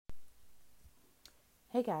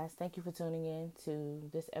Hey guys, thank you for tuning in to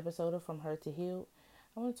this episode of From Hurt to Healed.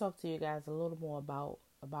 I want to talk to you guys a little more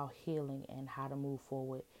about healing and how to move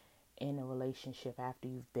forward in a relationship after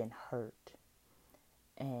you've been hurt.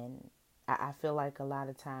 And I feel like a lot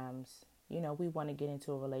of times, we want to get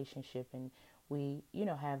into a relationship and we,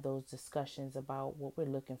 have those discussions about what we're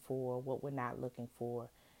looking for, what we're not looking for,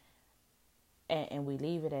 and we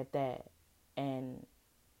leave it at that. And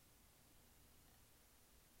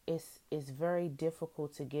it's very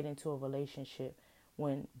difficult to get into a relationship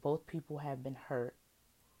when both people have been hurt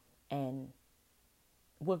and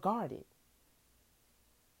we're guarded.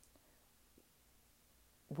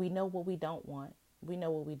 We know what we don't want. We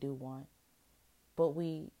know what we do want. But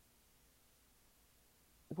we're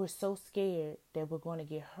so scared that we're going to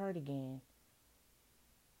get hurt again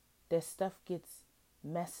that stuff gets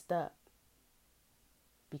messed up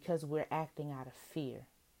because we're acting out of fear.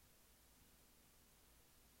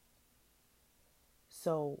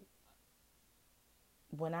 So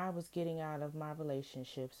when I was getting out of my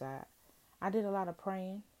relationships, I did a lot of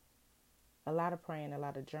praying, a lot of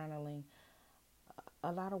journaling,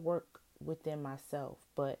 a lot of work within myself.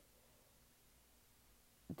 But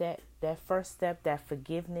that first step, that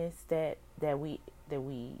forgiveness that we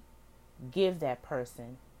give that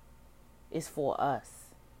person is for us.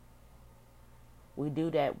 We do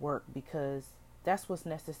that work because that's what's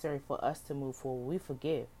necessary for us to move forward. We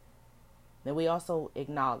forgive. Then we also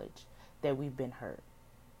acknowledge that we've been hurt.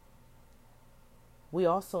 We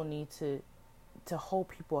also need to hold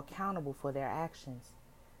people accountable for their actions.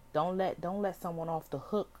 Don't let someone off the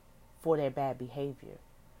hook for their bad behavior.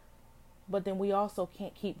 But then we also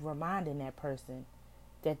can't keep reminding that person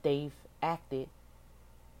that they've acted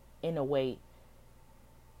in a way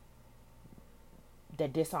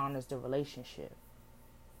that dishonors the relationship.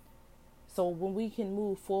 So when we can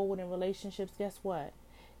move forward in relationships, guess what?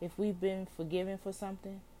 If we've been forgiven for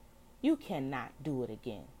something, you cannot do it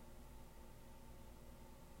again.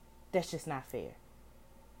 That's just not fair.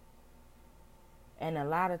 And a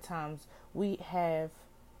lot of times we have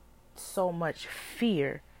so much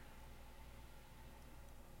fear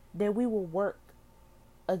that we will work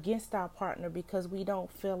against our partner because we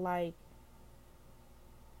don't feel like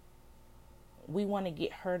we want to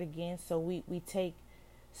get hurt again. So we take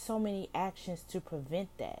so many actions to prevent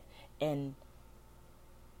that. And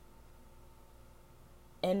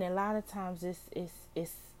a lot of times it's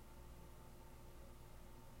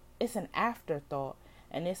an afterthought,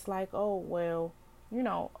 and it's like, oh well, you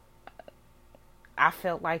know, I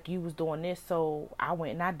felt like you was doing this, so I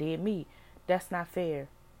went and I did me. That's not fair.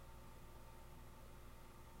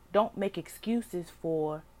 Don't make excuses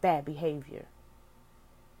for bad behavior.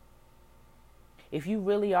 If you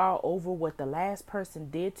really are over what the last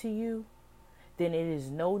person did to you, then it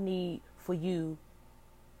is no need for you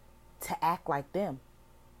to act like them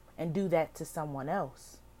and do that to someone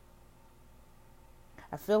else.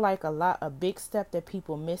 I feel like a big step that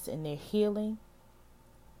people miss in their healing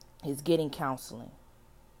is getting counseling.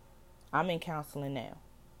 I'm in counseling now.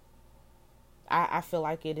 I feel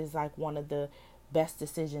like it is like one of the best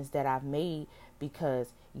decisions that I've made because,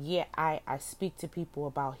 yeah, I speak to people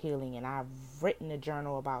about healing and I've written a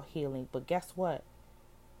journal about healing. But guess what?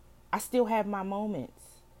 I still have my moments.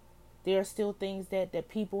 There are still things that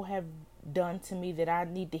people have done to me that I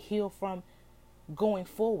need to heal from going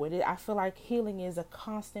forward. I feel like healing is a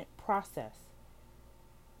constant process.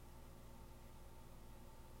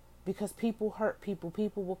 Because people hurt people.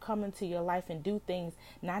 People will come into your life and do things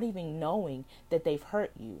not even knowing that they've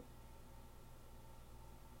hurt you.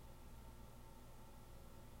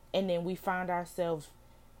 And then we find ourselves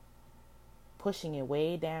pushing it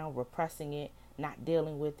way down, repressing it, not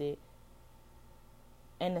dealing with it.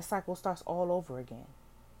 And the cycle starts all over again.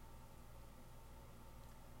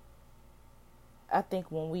 I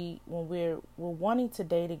think when we're wanting to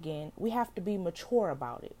date again, we have to be mature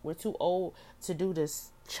about it. We're too old to do this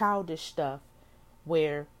childish stuff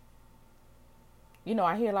where,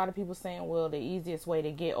 I hear a lot of people saying, well, the easiest way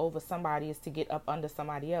to get over somebody is to get up under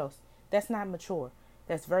somebody else. That's not mature.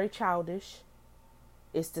 That's very childish.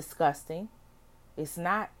 It's disgusting. It's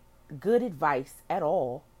not good advice at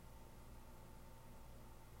all.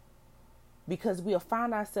 Because we'll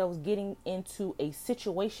find ourselves getting into a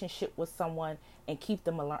situationship with someone and keep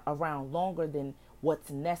them around longer than what's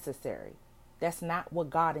necessary. That's not what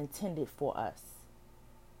God intended for us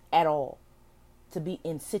at all, to be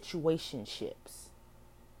in situationships.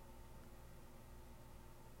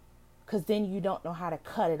 Because then you don't know how to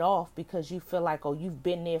cut it off because you feel like, oh, you've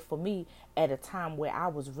been there for me at a time where I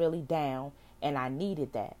was really down and I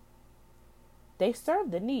needed that. They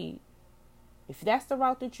served the need. If that's the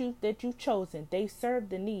route that you've chosen, they serve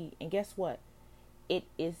the need. And guess what? it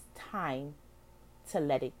is time to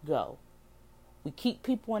let it go. We keep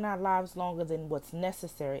people in our lives longer than what's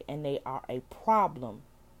necessary, and they are a problem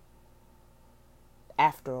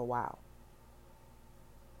after a while.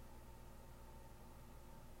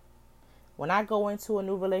 When I go into a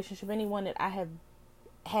new relationship, anyone that I have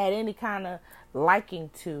had any kind of liking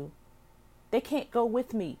to, they can't go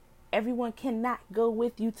with me. Everyone cannot go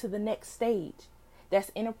with you to the next stage.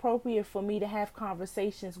 That's inappropriate for me to have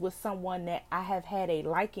conversations with someone that I have had a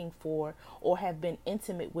liking for or have been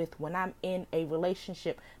intimate with when I'm in a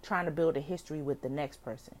relationship trying to build a history with the next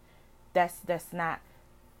person. That's not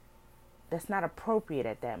appropriate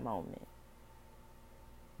at that moment.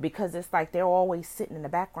 Because it's like they're always sitting in the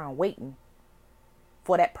background waiting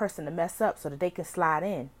for that person to mess up so that they can slide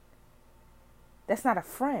in. That's not a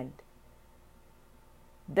friend.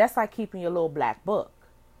 That's like keeping your little black book.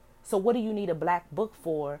 So what do you need a black book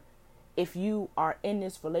for if you are in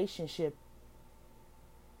this relationship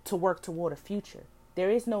to work toward a future?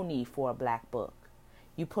 There is no need for a black book.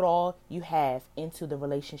 You put all you have into the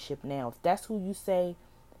relationship now. If that's who you say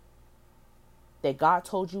that God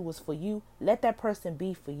told you was for you, let that person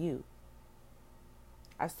be for you.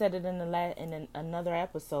 I said it in another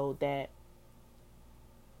episode that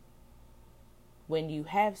when you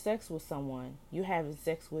have sex with someone, you're having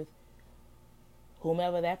sex with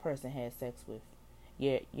whomever that person has sex with.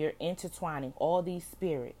 You're intertwining all these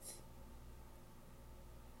spirits.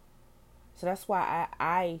 So that's why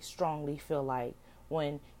I strongly feel like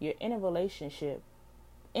when you're in a relationship,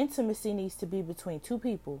 intimacy needs to be between two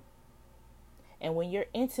people. And when you're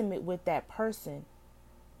intimate with that person,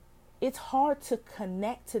 it's hard to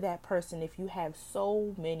connect to that person if you have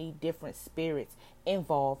so many different spirits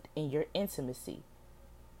involved in your intimacy.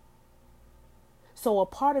 So a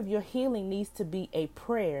part of your healing needs to be a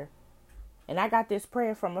prayer. And I got this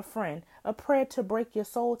prayer from a friend, a prayer to break your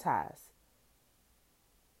soul ties.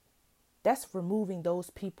 That's removing those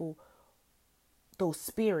people, those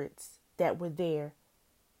spirits that were there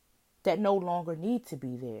that no longer need to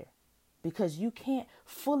be there. Because you can't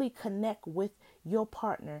fully connect with your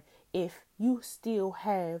partner if you still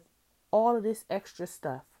have all of this extra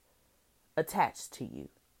stuff attached to you.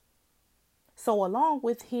 So along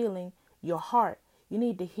with healing your heart, you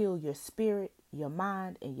need to heal your spirit, your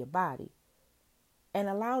mind, and your body. And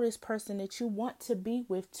allow this person that you want to be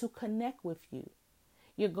with to connect with you.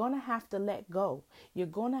 You're going to have to let go. You're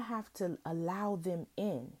going to have to allow them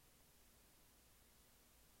in.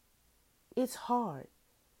 It's hard.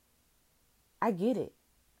 I get it.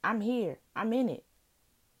 I'm here. I'm in it.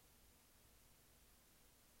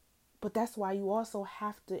 But that's why you also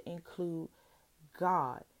have to include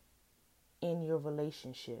God in your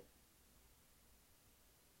relationship.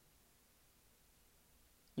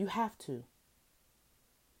 You have to.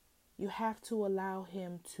 You have to allow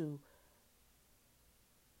him to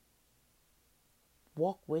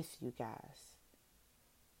walk with you guys.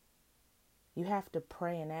 You have to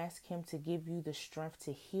pray and ask him to give you the strength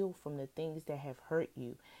to heal from the things that have hurt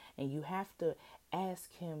you. And you have to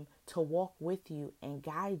ask him to walk with you and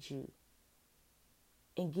guide you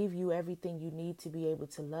and give you everything you need to be able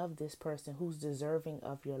to love this person who's deserving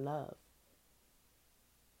of your love.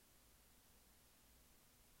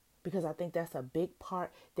 Because I think that's a big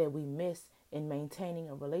part that we miss in maintaining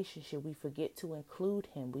a relationship. We forget to include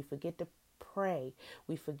him. We forget to pray.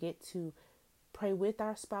 We forget to pray with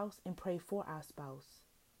our spouse and pray for our spouse.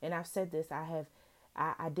 And I've said this,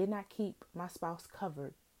 I did not keep my spouse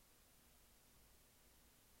covered.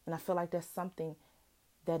 And I feel like that's something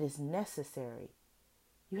that is necessary.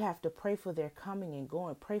 You have to pray for their coming and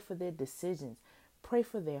going, pray for their decisions, pray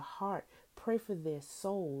for their heart, pray for their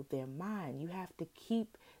soul, their mind. You have to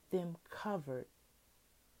keep them covered.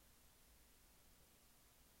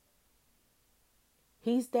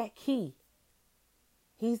 He's that key.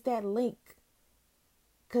 He's that link.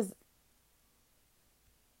 Because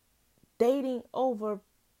dating over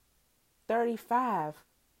 35,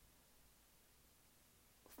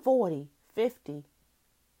 40, 50,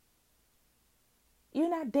 you're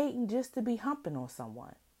not dating just to be humping on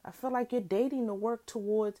someone. I feel like you're dating to work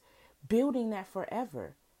towards building that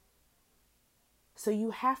forever. So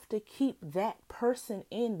you have to keep that person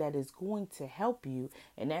in that is going to help you.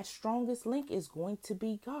 And that strongest link is going to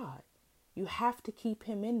be God. You have to keep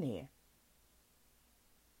him in there.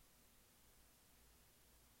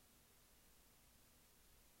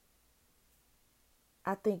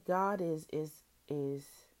 I think God is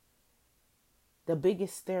the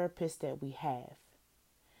biggest therapist that we have.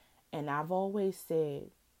 And I've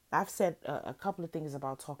said a couple of things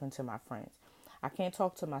about talking to my friends. I can't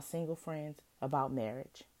talk to my single friends about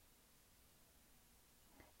marriage.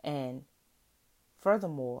 And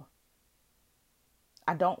furthermore,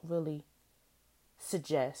 I don't really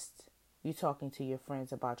suggest you talking to your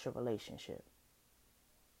friends about your relationship,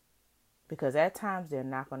 because at times they're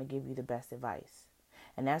not going to give you the best advice.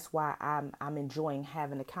 And that's why I'm enjoying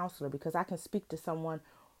having a counselor, because I can speak to someone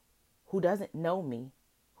who doesn't know me,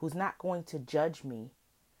 who's not going to judge me,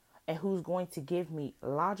 and who's going to give me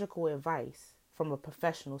logical advice from a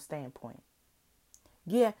professional standpoint.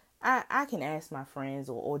 Yeah, I can ask my friends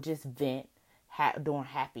or just vent during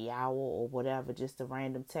happy hour or whatever, just a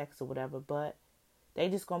random text or whatever, but they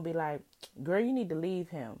just going to be like, girl, you need to leave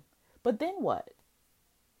him. But then what?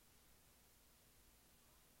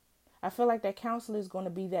 I feel like that counselor is going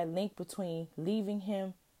to be that link between leaving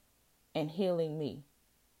him and healing me.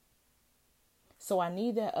 So I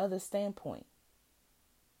need that other standpoint.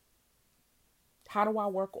 How do I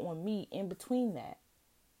work on me in between that?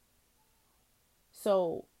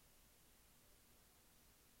 So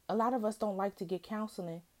a lot of us don't like to get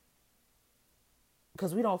counseling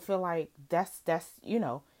because we don't feel like that's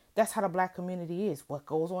how the Black community is. What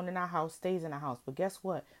goes on in our house stays in our house. But guess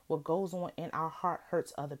what? What goes on in our heart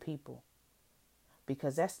hurts other people.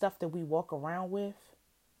 Because that stuff that we walk around with,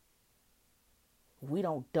 we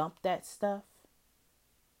don't dump that stuff,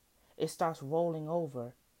 it starts rolling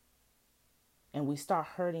over. And we start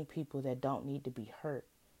hurting people that don't need to be hurt.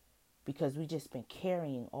 Because we just been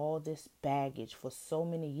carrying all this baggage for so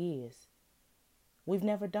many years. We've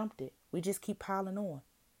never dumped it. We just keep piling on.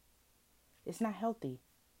 It's not healthy.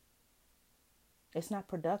 It's not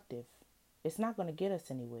productive. It's not going to get us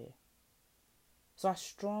anywhere. So I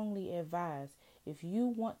strongly advise, if you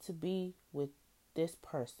want to be with this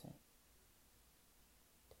person,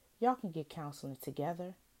 y'all can get counseling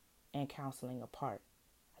together and counseling apart.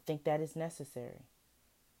 I think that is necessary.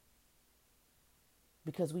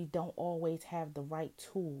 Because we don't always have the right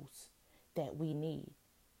tools that we need.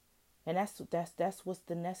 And that's what's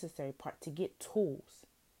the necessary part, to get tools.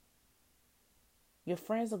 Your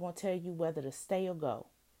friends are going to tell you whether to stay or go.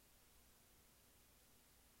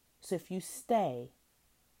 So if you stay,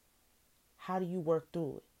 how do you work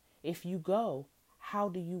through it? If you go, how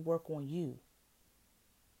do you work on you?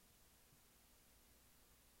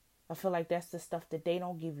 I feel like that's the stuff that they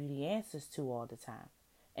don't give you the answers to all the time.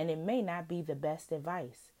 And it may not be the best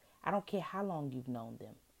advice. I don't care how long you've known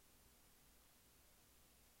them.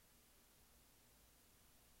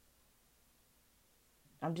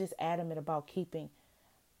 I'm just adamant about keeping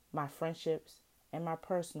my friendships and my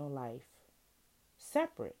personal life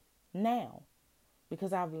separate now.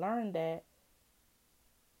 Because I've learned that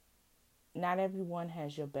not everyone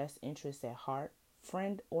has your best interests at heart,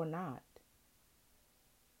 friend or not.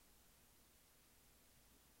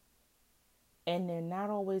 And they're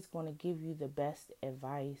not always going to give you the best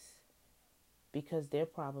advice, because they're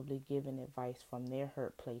probably giving advice from their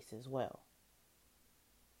hurt place as well.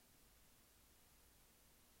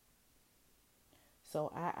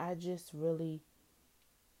 So I just really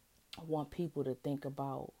want people to think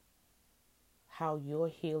about how your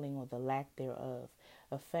healing, or the lack thereof,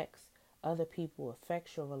 affects other people,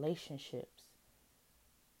 affects your relationships.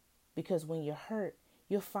 Because when you're hurt,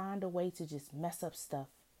 you'll find a way to just mess up stuff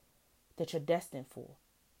that you're destined for.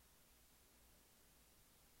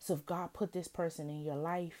 So if God put this person in your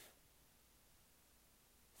life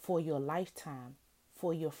for your lifetime,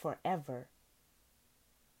 for your forever,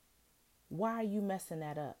 why are you messing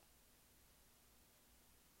that up?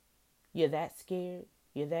 You're that scared,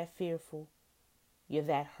 you're that fearful, you're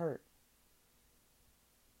that hurt.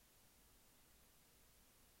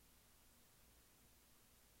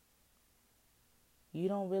 You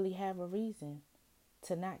don't really have a reason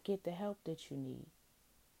to not get the help that you need.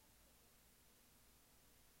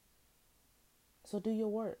 So do your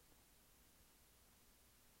work.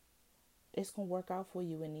 It's going to work out for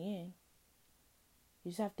you in the end. You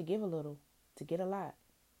just have to give a little to get a lot.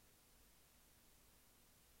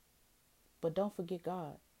 But don't forget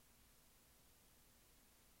God.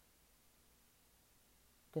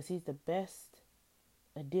 Because He's the best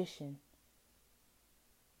addition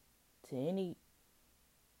to any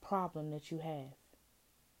problem that you have.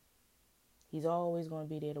 He's always going to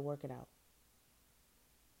be there to work it out.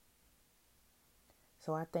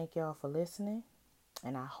 So I thank y'all for listening,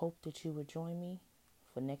 and I hope that you will join me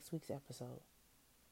for next week's episode.